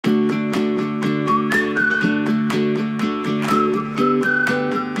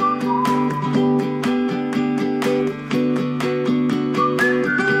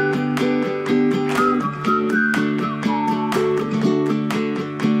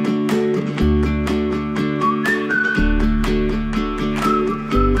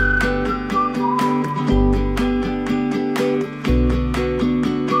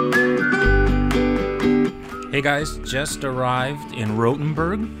Hey guys, just arrived in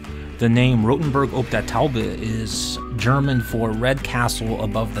Rothenburg. The name Rothenburg ob der Taube is German for Red Castle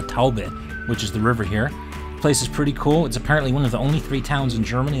above the Taube, which is the river here. The place is pretty cool. It's apparently one of the only 3 towns in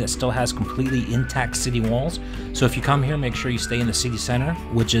Germany that still has completely intact city walls. So if you come here, make sure you stay in the city center,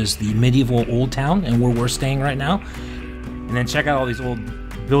 which is the medieval old town and where we're staying right now. And then check out all these old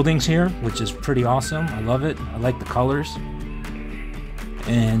buildings here, which is pretty awesome. I love it. I like the colors.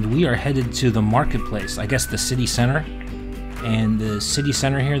 And we are headed to the marketplace, I guess the city center. And the city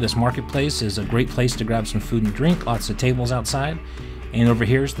center here, this marketplace, is a great place to grab some food and drink. Lots of tables outside. And over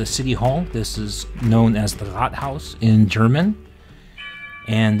here is the city hall. This is known as the Rathaus in German.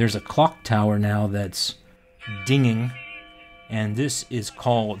 And there's a clock tower now that's dinging. And this is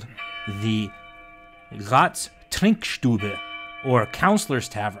called the Ratstrinkstube, or Councillor's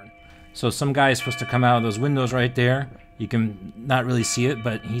Tavern. So some guy is supposed to come out of those windows right there. You can not really see it,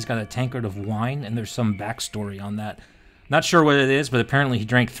 but he's got a tankard of wine, and there's some backstory on that. Not sure what it is, but apparently he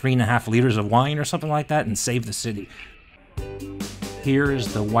drank 3.5 liters of wine or something like that and saved the city. Here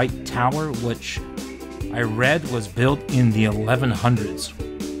is the White Tower, which I read was built in the 1100s.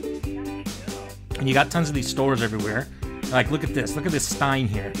 And you got tons of these stores everywhere. Like, look at this stein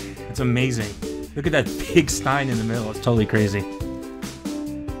here. It's amazing. Look at that big stein in the middle. It's totally crazy.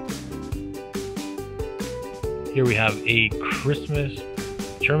 Here we have a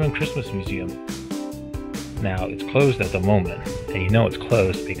German Christmas museum. Now, it's closed at the moment, and you know it's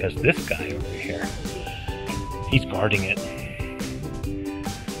closed because this guy over here, he's guarding it.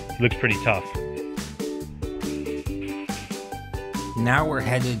 He looks pretty tough. Now we're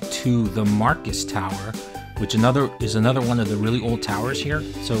headed to the Marcus Tower, which is another one of the really old towers here.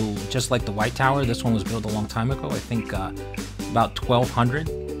 So just like the White Tower, this one was built a long time ago, I think about 1200.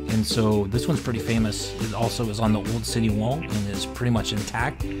 And so this one's pretty famous. It also is on the old city wall and is pretty much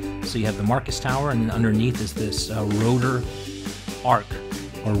intact. So you have the Marcus Tower, and then underneath is this rotor arc,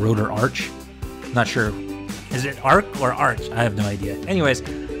 or rotor arch. Not sure. Is it arc or arch? I have no idea. Anyways,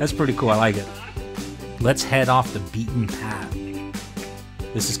 that's pretty cool. I like it. Let's head off the beaten path.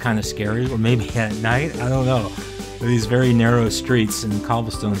 This is kind of scary, or maybe at night. I don't know. These very narrow streets and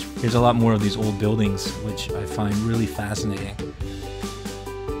cobblestones. There's a lot more of these old buildings, which I find really fascinating.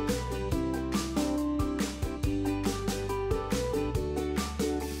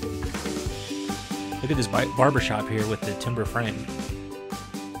 Look at this barbershop here with the timber frame.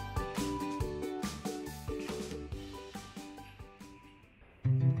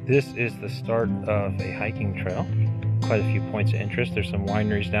 This is the start of a hiking trail. Quite a few points of interest. There's some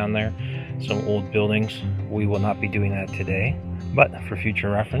wineries down there, some old buildings. We will not be doing that today, but for future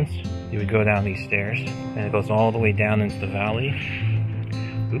reference, you would go down these stairs and it goes all the way down into the valley.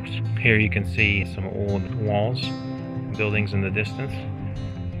 Oops. Here you can see some old walls, buildings in the distance.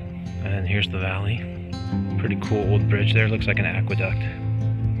 And here's the valley. Pretty cool old bridge there. Looks like an aqueduct.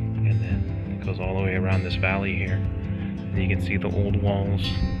 And then it goes all the way around this valley here. And you can see the old walls.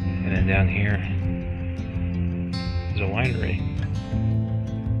 And then down here is a winery.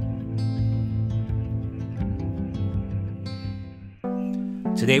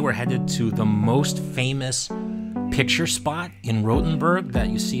 Today we're headed to the most famous picture spot in Rothenburg that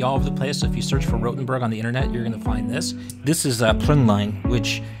you see all over the place. So if you search for Rothenburg on the internet, you're going to find this. This is Plönlein,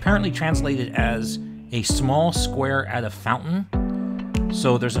 which apparently translated as a small square at a fountain.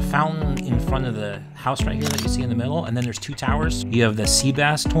 So there's a fountain in front of the house right here that you see in the middle, and then there's 2 towers. You have the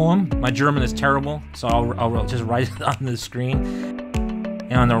Seebass-Turm. My German is terrible, so I'll just write it on the screen.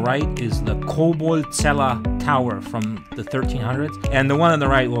 And on the right is the Koboldzeller Tower from the 1300s. And the one on the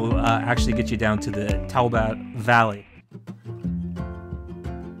right will actually get you down to the Tauber Valley.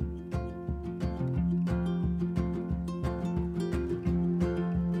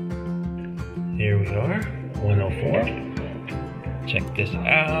 Here we are, 104. Check this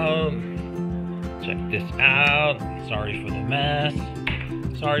out. Check this out. Sorry for the mess.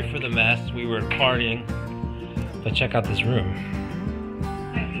 Sorry for the mess. We were partying. But check out this room.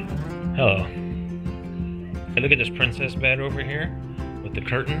 Hello. Hey, look at this princess bed over here with the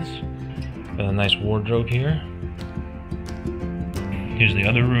curtains. Got a nice wardrobe here. Here's the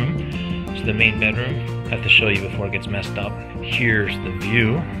other room. It's the main bedroom. I have to show you before it gets messed up. Here's the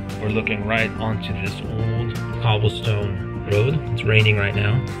view. We're looking right onto this old cobblestone road. It's raining right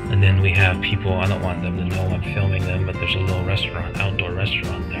now. And then we have people, I don't want them to know I'm filming them, but there's a little restaurant, outdoor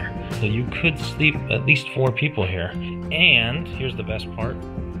restaurant there. So you could sleep at least 4 people here. And here's the best part.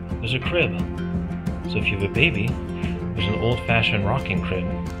 There's a crib. So if you have a baby, there's an old-fashioned rocking crib.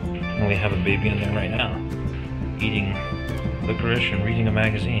 And we have a baby in there right now, eating licorice and reading a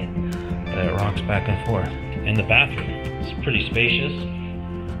magazine that rocks back and forth. And the bathroom is pretty spacious.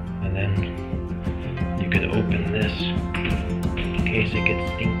 And then you could open this in case it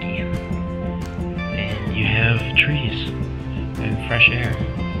gets stinky. And you have trees and fresh air.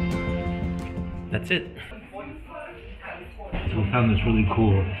 That's it. So we found this really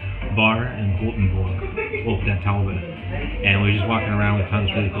cool bar in Rothenburg, der Taube. And we were just walking around, we found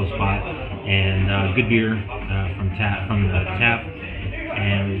this really cool spot. And good beer from the tap.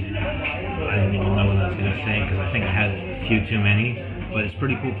 And I didn't even know what I was going to say because I think I had a few too many. But it's a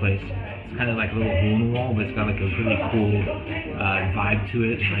pretty cool place. It's kind of like a little hole in the wall, but it's got like a really cool vibe to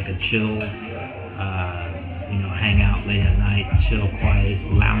it. It's like a chill, hang out late at night, chill, quiet,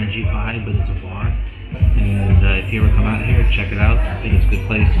 loungy vibe, but it's a bar. And if you ever come out here, check it out. I think it's a good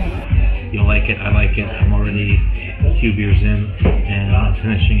place. You'll like it. I like it. I'm already a few beers in, and I'm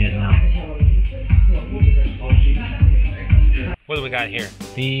finishing it now. What do we got here?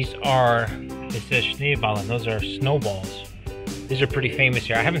 These are, it says Schneeballen. Those are snowballs. These are pretty famous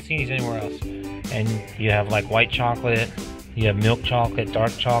here. I haven't seen these anywhere else. And you have like white chocolate, you have milk chocolate,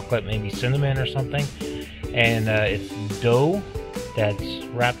 dark chocolate, maybe cinnamon or something. And it's dough that's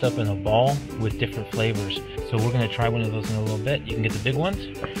wrapped up in a ball with different flavors. So we're gonna try one of those in a little bit. You can get the big ones.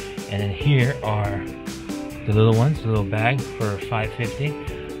 And then here are the little ones, the little bag for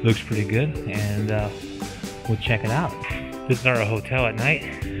 $5.50. Looks pretty good, and we'll check it out. This is our hotel at night.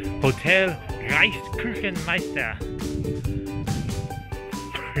 Hotel Ratstrinkstube.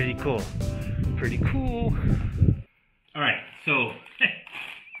 Pretty cool. Pretty cool. Alright, so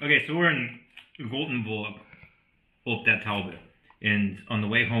we're in Rothenburg, der Taube. And on the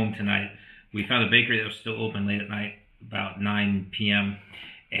way home tonight, we found a bakery that was still open late at night, about 9 p.m.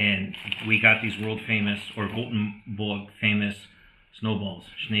 And we got these world famous, or Rothenburg famous, snowballs,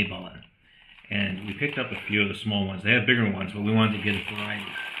 Schneeballen. And we picked up a few of the small ones. They have bigger ones, but we wanted to get a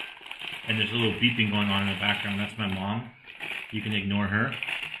variety. And there's a little beeping going on in the background. That's my mom. You can ignore her.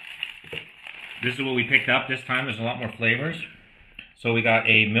 This is what we picked up this time. There's a lot more flavors. So we got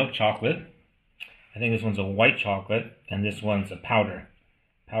a milk chocolate. I think this one's a white chocolate, and this one's a powder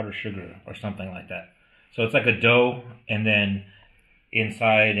sugar or something like that. So it's like a dough, and then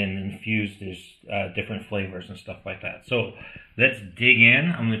inside and infused there's different flavors and stuff like that. So let's dig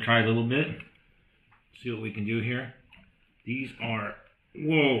in. I'm gonna try a little bit, see what we can do here. These are,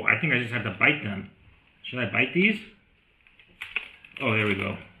 whoa, I think I just have to bite them. Should I bite these? Oh, there we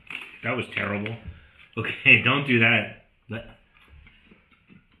go. That was terrible. Okay, don't do that.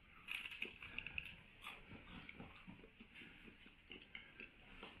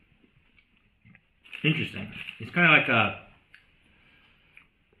 Interesting. It's kind of like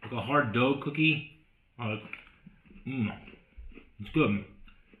a hard dough cookie. It's good.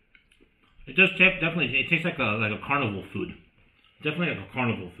 It does definitely. It tastes like a carnival food. Definitely like a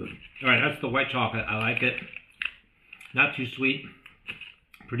carnival food. All right, that's the white chocolate. I like it. Not too sweet.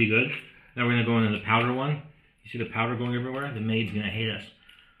 Pretty good. Now we're gonna go into the powder one. You see the powder going everywhere? The maid's gonna hate us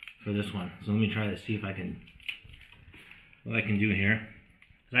for this one. So let me try to see if I can, what I can do here.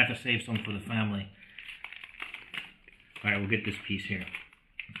 Because I have to save some for the family. All right, we'll get this piece here.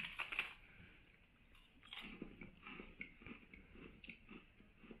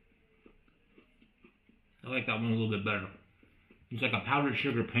 I like that one a little bit better. It's like a powdered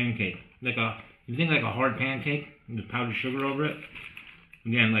sugar pancake. You think like a hard pancake with powdered sugar over it?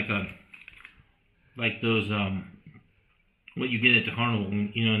 Again, like those what you get at the carnival,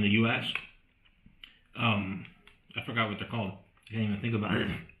 you know, in the U.S. I forgot what they're called. I can't even think about it.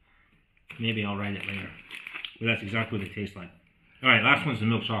 Maybe I'll write it later. But that's exactly what they taste like. All right, last one's the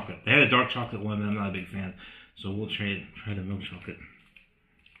milk chocolate. They had a dark chocolate one, but I'm not a big fan. So we'll try the milk chocolate.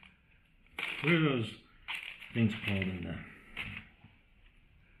 What are those things called in there?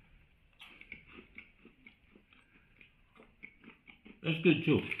 That's good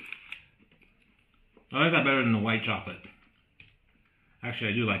too. I like that better than the white chocolate. Actually,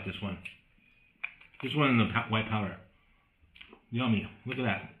 I do like this one. This one in the white powder. Yummy. Look at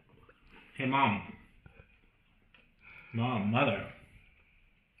that. Hey, Mom. Mother.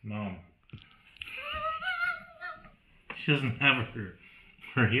 Mom. She doesn't have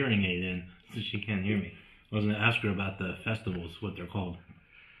her hearing aid in, so she can't hear me. I was going to ask her about the festivals, what they're called,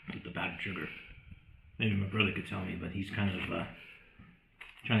 with the powdered sugar. Maybe my brother could tell me, but he's kind of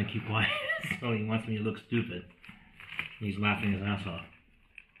trying to keep quiet, so he wants me to look stupid. He's laughing his ass off.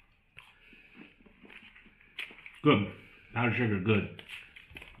 Good. Powdered sugar, good.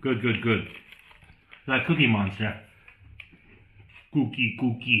 Good, good, good. That Cookie Monster.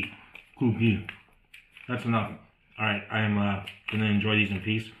 Cookie. That's enough. Alright, I am going to enjoy these in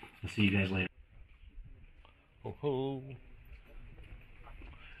peace. I'll see you guys later. Ho ho.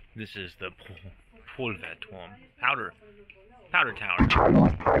 This is the Pulverturm. Powder tower.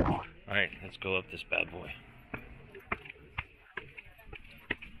 Alright, let's go up this bad boy.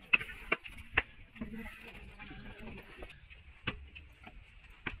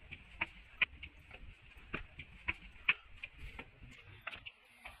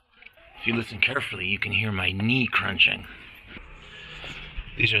 If you listen carefully, you can hear my knee crunching.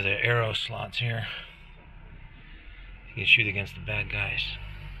 These are the arrow slots here. You can shoot against the bad guys.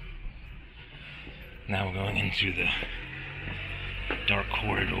 Now we're going into the dark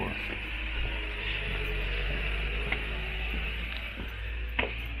corridor.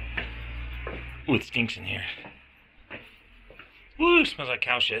 Ooh, it stinks in here. Ooh, it smells like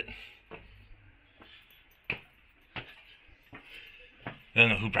cow shit. I don't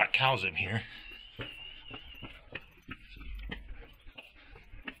know who brought cows up here.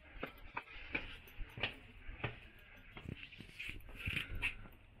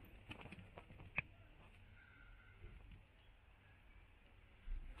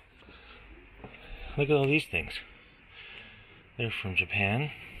 Look at all these things. They're from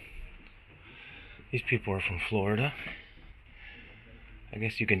Japan. These people are from Florida. I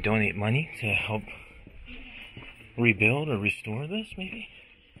guess you can donate money to help rebuild or restore this, maybe?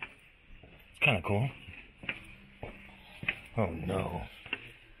 It's kind of cool. Oh no.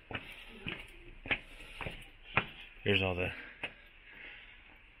 Here's all the,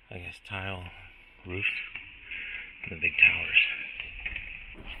 I guess, tile roofs and the big towers.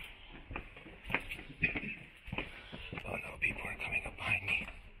 Oh no, people are coming up behind me.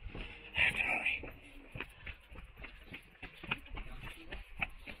 I have to hurry.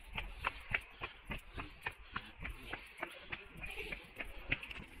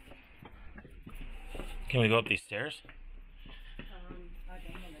 Can we go up these stairs?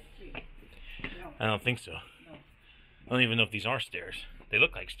 I don't think so. I don't even know if these are stairs. They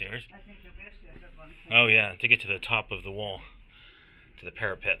look like stairs. Oh yeah, to get to the top of the wall, to the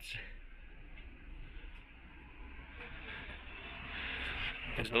parapets.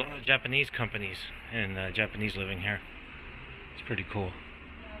 There's a lot of Japanese companies and Japanese living here. It's pretty cool.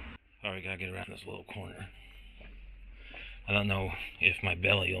 Oh, we gotta get around this little corner. I don't know if my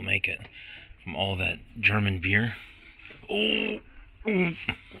belly will make it from all that German beer. Oh,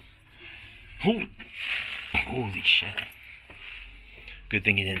 holy shit. Good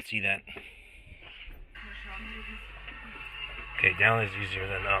thing you didn't see that. Okay, down is easier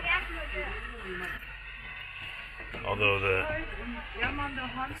than up. Although the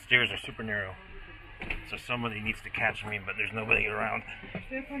stairs are super narrow. So somebody needs to catch me, but there's nobody around.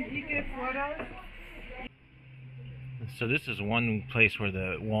 So this is one place where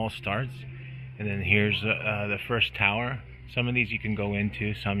the wall starts. And then here's the first tower. Some of these you can go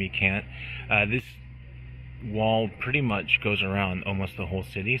into, some you can't. This wall pretty much goes around almost the whole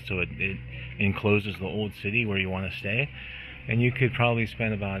city, so it encloses the old city where you want to stay. And you could probably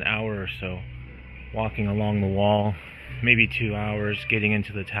spend about an hour or so walking along the wall, maybe 2 hours, getting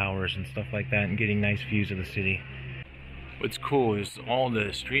into the towers and stuff like that, and getting nice views of the city. What's cool is all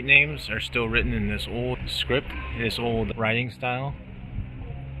the street names are still written in this old script, this old writing style.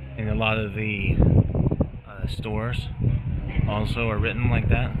 And a lot of the stores also are written like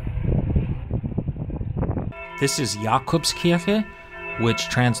that. This is Jakobskirche, which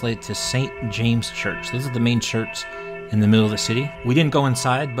translates to St. James Church. This is the main church in the middle of the city. We didn't go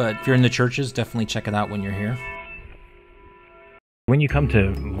inside, but if you're in the churches, definitely check it out when you're here. When you come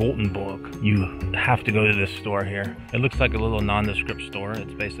to Rothenburg, you have to go to this store here. It looks like a little nondescript store.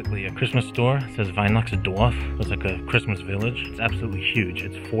 It's basically a Christmas store. It says Weihnachtsdorf. It's like a Christmas village. It's absolutely huge.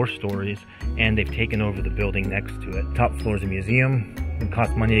 It's 4 stories, and they've taken over the building next to it. Top floor is a museum. It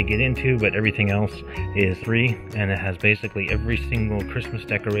costs money to get into, but everything else is free, and it has basically every single Christmas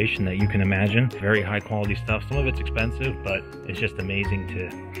decoration that you can imagine. Very high quality stuff. Some of it's expensive, but it's just amazing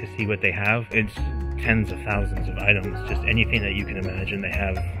to see what they have. It's tens of thousands of items, just anything that you can imagine they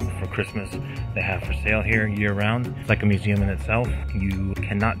have for Christmas, they have for sale here year round. It's like a museum in itself. You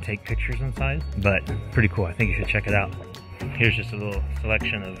cannot take pictures inside, but pretty cool. I think you should check it out. Here's just a little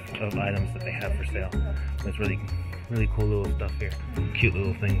selection of items that they have for sale. It's really cool little stuff here. Cute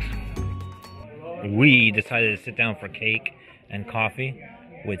little things. We decided to sit down for cake and coffee,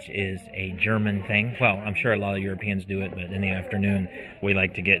 which is a German thing. Well, I'm sure a lot of Europeans do it, but in the afternoon we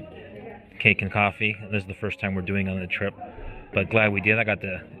like to get cake and coffee. This is the first time we're doing it on the trip, but glad we did. I got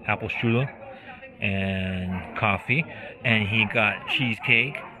the apple strudel and coffee, and he got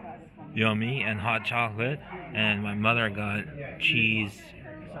cheesecake, yummy, and hot chocolate, and my mother got cheese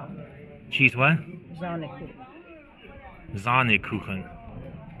what? Sahnekuchen.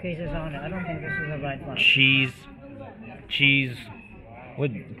 Käsesahne. I don't think this is the right one. Cheese,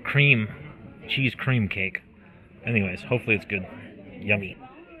 what, cream, cheese cream cake. Anyways, hopefully it's good. Yummy.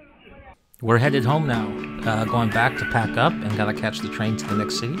 We're headed home now, going back to pack up and gotta catch the train to the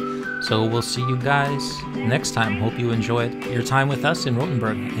next city. So we'll see you guys next time. Hope you enjoyed your time with us in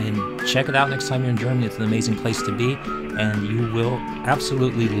Rothenburg, and check it out next time you're in Germany. It's an amazing place to be, and you will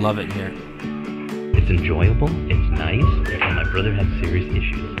absolutely love it here. It's enjoyable, it's nice, and my brother has serious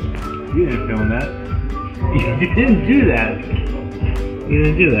issues. You didn't film that. You didn't do that. You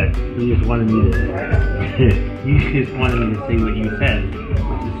didn't do that. You just wanted me to. You just wanted me to say what you said,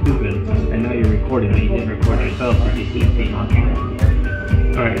 which is stupid. I know you're recording, but you didn't record yourself. You hate being on camera.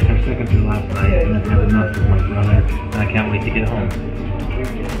 All right, it's our second to last night, and I've had enough of my brother, and I can't wait to get home.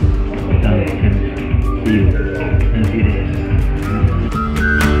 I'm done with him. See you.